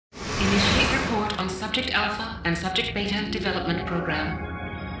report on Subject Alpha and Subject Beta development program.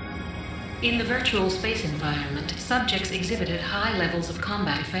 In the virtual space environment, subjects exhibited high levels of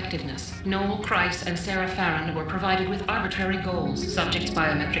combat effectiveness. Noel, Kreis, and Sarah Farron were provided with arbitrary goals. Subjects'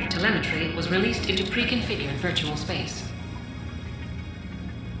 biometric telemetry was released into pre-configured virtual space.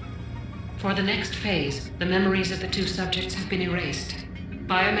 For the next phase, the memories of the two subjects have been erased.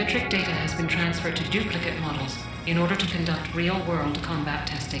 Biometric data has been transferred to duplicate models in order to conduct real-world combat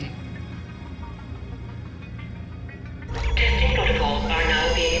testing. Testing protocols are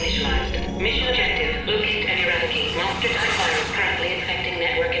now being initialized. Mission objective: locate and eradicate monster-type virus currently infecting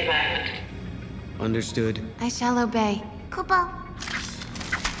network environment. Understood. I shall obey. Kupo.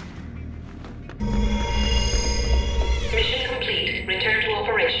 Mission complete. Return to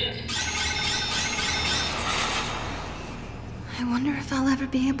operations. I wonder if I'll ever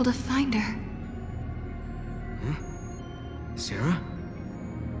be able to find her. Huh? Sarah?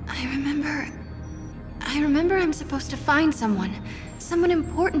 I remember I'm supposed to find someone. Someone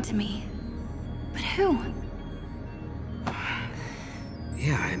important to me. But who?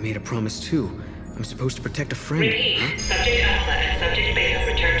 Yeah, I made a promise too. I'm supposed to protect a friend. Repeat. Huh? Subject Alpha and Subject Beta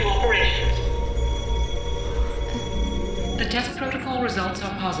return to operations. The test protocol results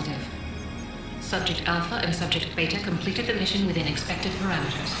are positive. Subject Alpha and Subject Beta completed the mission within expected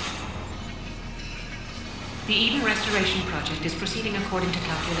parameters. The Eden Restoration Project is proceeding according to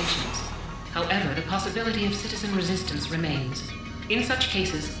calculations. However, the possibility of citizen resistance remains. In such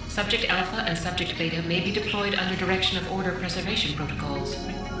cases, Subject Alpha and Subject Beta may be deployed under direction of order preservation protocols.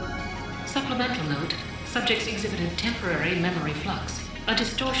 Supplemental note, subjects exhibited temporary memory flux. A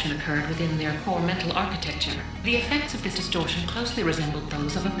distortion occurred within their core mental architecture. The effects of this distortion closely resembled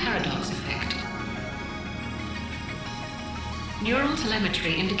those of a paradox effect. Neural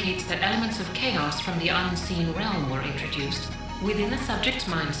telemetry indicates that elements of chaos from the unseen realm were introduced. Within the subject's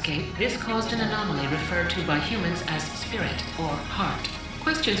mindscape, this caused an anomaly referred to by humans as spirit or heart.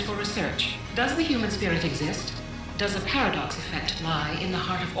 Questions for research. Does the human spirit exist? Does a paradox effect lie in the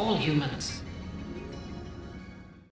heart of all humans?